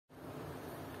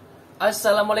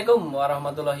Assalamualaikum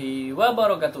warahmatullahi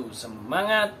wabarakatuh.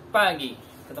 Semangat pagi.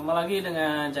 Ketemu lagi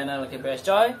dengan channel GPS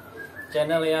Coy,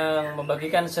 channel yang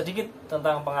membagikan sedikit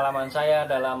tentang pengalaman saya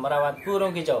dalam merawat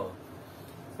burung kicau.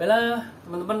 Baiklah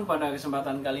teman-teman, pada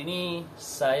kesempatan kali ini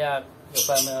saya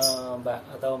coba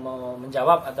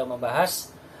menjawab atau membahas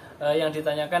yang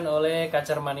ditanyakan oleh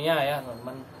Kacer mania ya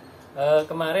teman-teman.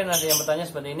 Kemarin ada yang bertanya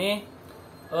seperti ini,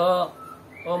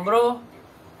 Om Bro,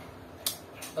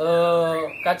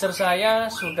 Kacer saya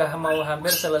sudah mau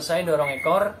hampir selesai dorong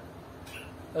ekor,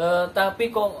 tapi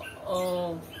kok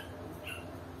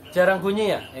jarang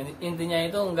bunyi ya. Intinya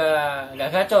itu nggak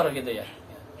gacor gitu ya.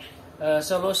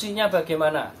 Solusinya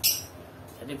bagaimana?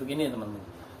 Jadi begini teman-teman,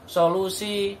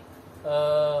 solusi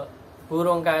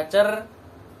burung kacer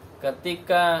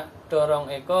ketika dorong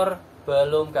ekor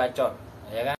belum gacor,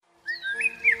 ya kan?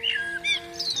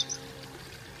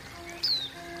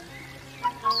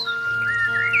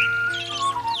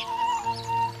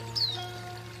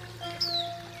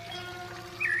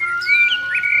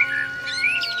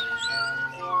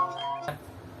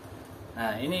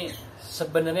 Nah, ini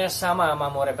sebenarnya sama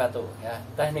murai batu ya.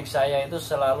 Teknik saya itu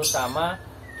selalu sama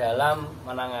dalam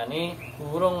menangani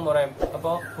burung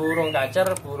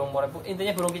kacer, burung murai, intinya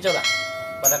burung kicau lah.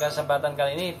 Pada kesempatan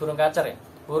kali ini burung kacer ya.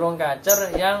 Burung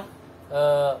kacer yang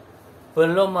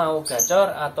belum mau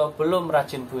gacor atau belum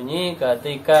rajin bunyi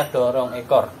ketika dorong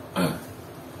ekor.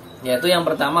 Yaitu yang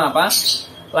pertama apa?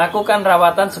 Lakukan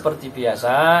rawatan seperti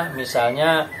biasa,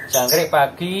 misalnya jangkrik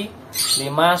pagi 5,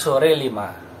 sore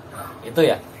 5. Itu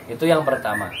ya, itu yang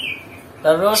pertama.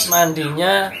 Terus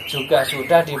mandinya juga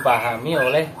sudah dipahami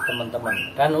oleh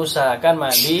teman-teman, dan usahakan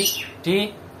mandi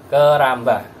di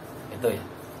keramba. Itu ya.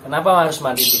 Kenapa harus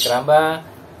mandi di keramba?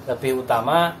 Lebih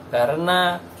utama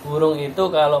karena burung itu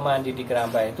kalau mandi di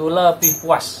keramba itu lebih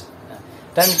puas.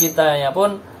 Dan kitanya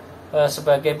pun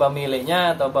sebagai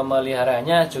pemiliknya atau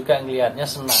pemeliharanya juga ngelihatnya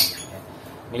senang.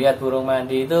 Melihat burung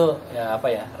mandi itu ya apa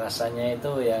ya, rasanya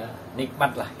itu ya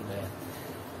nikmat lah gitu ya.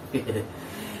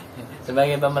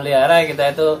 Sebagai pemelihara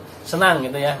kita itu senang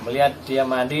gitu ya, melihat dia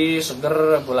mandi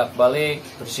seger, bolak-balik,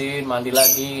 bersihin, mandi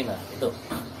lagi. Nah itu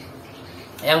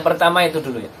yang pertama itu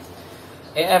dulu ya,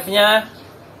 EF-nya,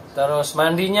 terus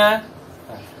mandinya.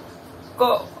 Nah,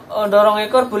 kok dorong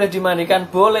ekor boleh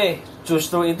dimandikan? Boleh,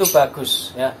 justru itu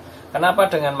bagus ya. Kenapa?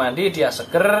 Dengan mandi dia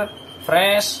seger,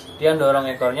 fresh, dia dorong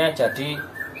ekornya jadi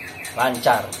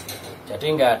lancar, jadi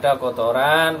nggak ada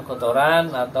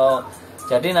kotoran atau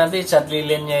jadi nanti zat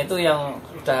lilinnya itu yang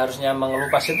sudah harusnya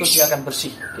mengelupas itu dia akan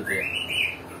bersih gitu ya.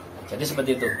 Jadi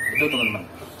seperti itu teman-teman.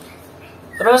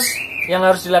 Terus yang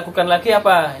harus dilakukan lagi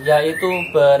apa? Yaitu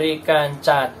berikan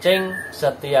cacing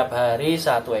setiap hari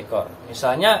 1 ekor.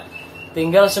 Misalnya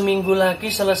tinggal seminggu lagi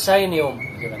selesai nih Om.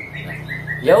 Nah,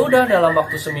 ya udah dalam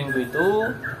waktu seminggu itu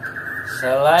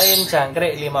selain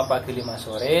jangkrik 5 pagi 5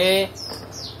 sore,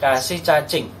 kasih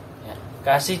cacing ya.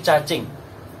 Kasih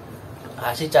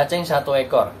cacing 1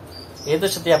 ekor itu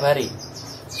setiap hari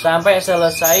sampai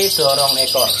selesai dorong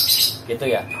ekor gitu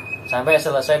ya, sampai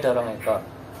selesai dorong ekor.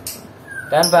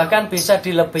 Dan bahkan bisa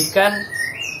dilebihkan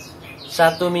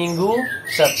 1 minggu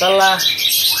setelah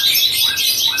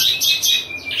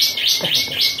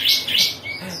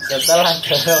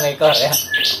dorong ekor ya.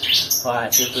 Wah,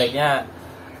 cipleknya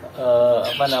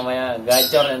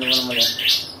gacor ya teman-teman ya.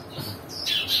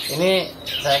 Ini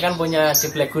saya kan punya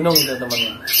ciblek gunung gitu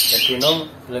teman-teman.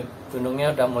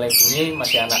 Gunungnya udah mulai bunyi,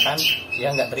 masih anakan, dia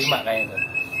nggak terima kayak itu.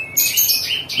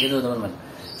 Gitu teman-teman.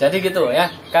 Jadi gitu ya,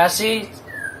 kasih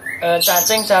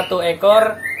cacing 1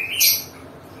 ekor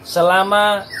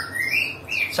selama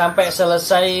sampai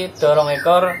selesai dorong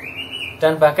ekor,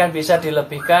 dan bahkan bisa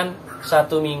dilebihkan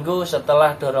 1 minggu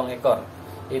setelah dorong ekor.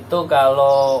 Itu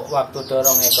kalau waktu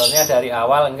dorong ekornya dari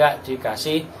awal nggak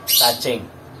dikasih cacing.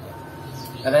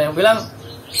 Ada yang bilang,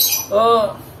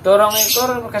 oh dorong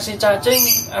ekor kasih cacing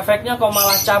efeknya kok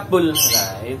malah cabul.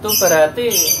 Nah itu berarti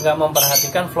nggak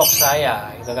memperhatikan vlog saya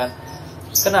gitu kan.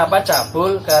 Kenapa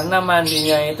cabul? Karena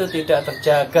mandinya itu tidak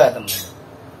terjaga teman.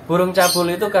 Burung cabul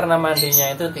itu karena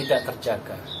mandinya itu tidak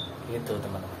terjaga gitu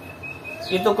teman-teman.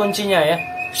 Itu kuncinya ya.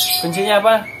 Kuncinya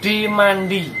apa?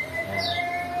 Dimandi.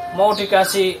 Mau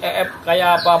dikasih EF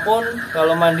kayak apapun,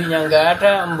 kalau mandinya nggak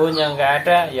ada, embunnya nggak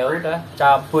ada, ya udah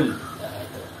cabul.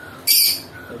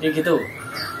 Jadi gitu.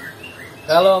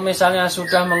 Kalau misalnya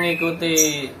sudah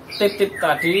mengikuti tip-tip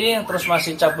tadi terus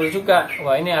masih cabul juga,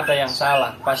 wah ini ada yang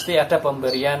salah. Pasti ada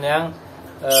pemberian yang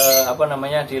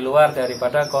di luar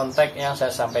daripada konteks yang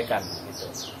saya sampaikan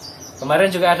gitu. Kemarin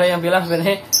juga ada yang bilang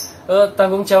sebenarnya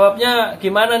tanggung jawabnya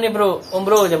gimana nih bro, Om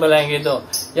Bro, coba yang gitu.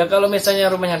 Ya kalau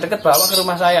misalnya rumahnya dekat, bawa ke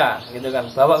rumah saya gitu kan.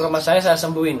 Bawa ke rumah saya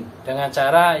sembuhin dengan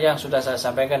cara yang sudah saya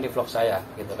sampaikan di vlog saya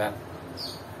gitu kan.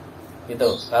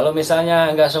 Gitu. Kalau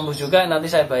misalnya nggak sembuh juga,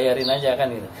 nanti saya bayarin aja kan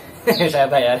gitu. Saya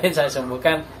bayarin, saya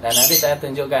sembuhkan, dan nanti saya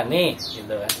tunjukkan nih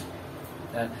gitu kan.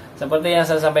 Nah, seperti yang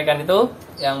saya sampaikan itu,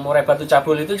 yang murai batu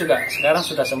cabul itu juga sekarang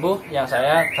sudah sembuh, yang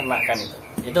saya ternakkan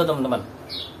itu teman-teman.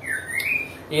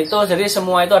 Itu jadi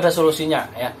semua itu ada solusinya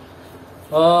ya.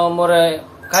 Murai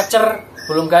kacer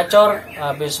belum gacor,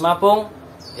 habis mabung,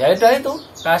 ya udah itu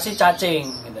kasih cacing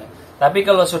gitu. Tapi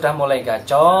kalau sudah mulai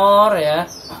gacor ya,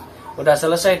 udah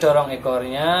selesai dorong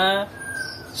ekornya,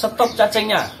 stop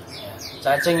cacingnya.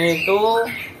 Cacing itu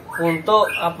untuk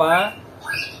apa?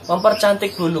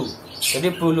 Mempercantik bulu.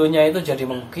 Jadi bulunya itu jadi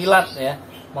mengkilat ya,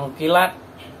 mengkilat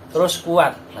terus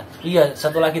kuat. Nah, iya,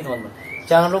 satu lagi teman-teman,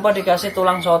 jangan lupa dikasih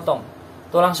tulang sotong.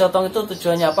 Tulang sotong itu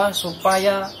tujuannya apa?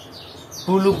 Supaya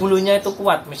bulu-bulunya itu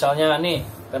kuat. Misalnya nih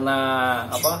kena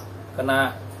apa?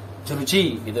 Kena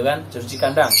jeruji gitu kan, jeruji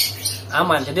kandang,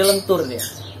 aman, jadi lentur dia.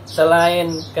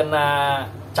 Selain kena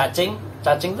cacing,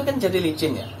 cacing itu kan jadi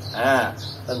licin ya. Nah,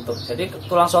 lentur. Jadi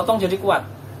tulang sotong jadi kuat.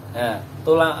 Nah,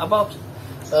 tulang apa?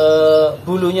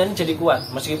 Bulunya ini jadi kuat,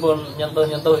 meskipun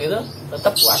nyentuh-nyentuh itu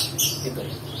tetap kuat gitu.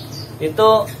 Itu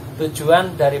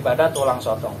tujuan daripada tulang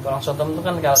sotong. Tulang sotong itu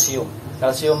kan kalsium.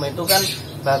 Kalsium itu kan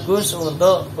bagus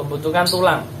untuk pembentukan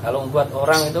tulang. Kalau membuat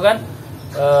orang itu kan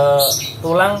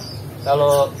tulang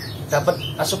kalau dapat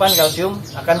asupan kalsium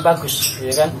akan bagus,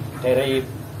 ya kan? Dari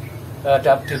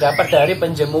didapat dari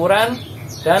penjemuran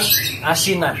dan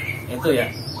asinan itu ya.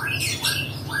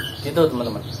 Gitu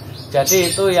teman-teman.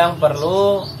 Jadi itu yang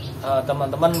perlu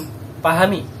teman-teman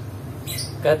pahami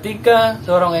ketika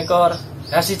dorong ekor,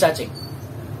 kasih cacing.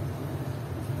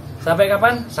 Sampai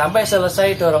kapan? Sampai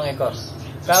selesai dorong ekor.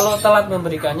 Kalau telat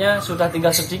memberikannya, sudah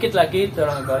tinggal sedikit lagi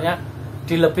dorong ekornya,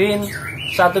 dilebihin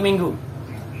 1 minggu.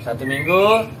 1 minggu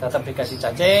tetap dikasih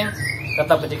cacing,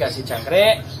 tetap dikasih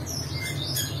jangkrik,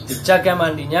 dijaga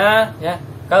mandinya ya.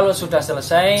 Kalau sudah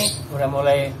selesai, udah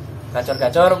mulai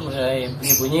gacor-gacor, mulai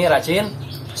bunyi-bunyi, rajin,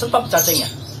 stop cacingnya.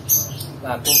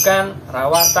 Lakukan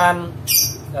rawatan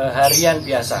harian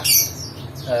biasa,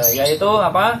 yaitu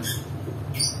apa?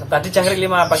 Tadi jangkrik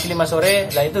 5 pagi 5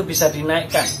 sore, lah itu bisa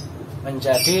dinaikkan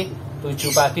menjadi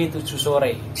 7 pagi 7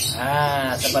 sore.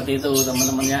 Nah, seperti itu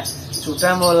teman-temannya.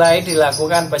 Sudah mulai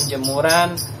dilakukan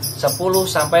penjemuran 10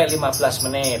 sampai 15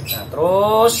 menit. Nah,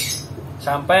 terus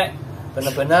sampai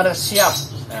benar-benar siap.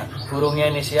 Nah,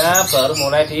 burungnya ini siap, baru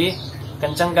mulai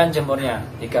dikencangkan jemurnya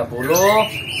 30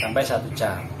 sampai 1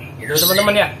 jam. Itu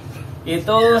teman-teman ya.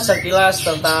 Itu sekilas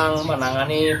tentang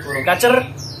menangani burung kacer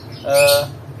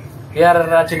biar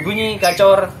rajin bunyi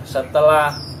gacor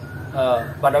setelah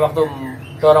pada waktu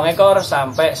dorong ekor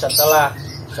sampai setelah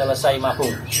selesai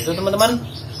mabung. Itu teman-teman.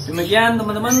 Demikian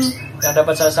teman-teman yang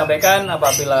dapat saya sampaikan.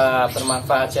 Apabila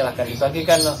bermanfaat silahkan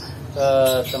dibagikan ke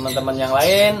teman-teman yang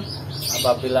lain.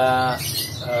 Apabila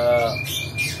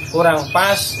kurang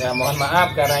pas ya mohon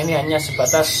maaf, karena ini hanya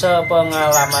sebatas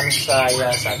sepengalaman saya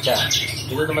saja.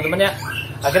 Itu teman-teman ya.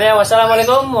 Akhirnya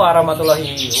wassalamualaikum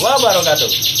warahmatullahi wabarakatuh.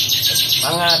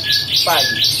 Semangat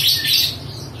pagi.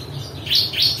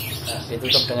 Nah,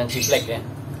 ditutup dengan jiplek ya.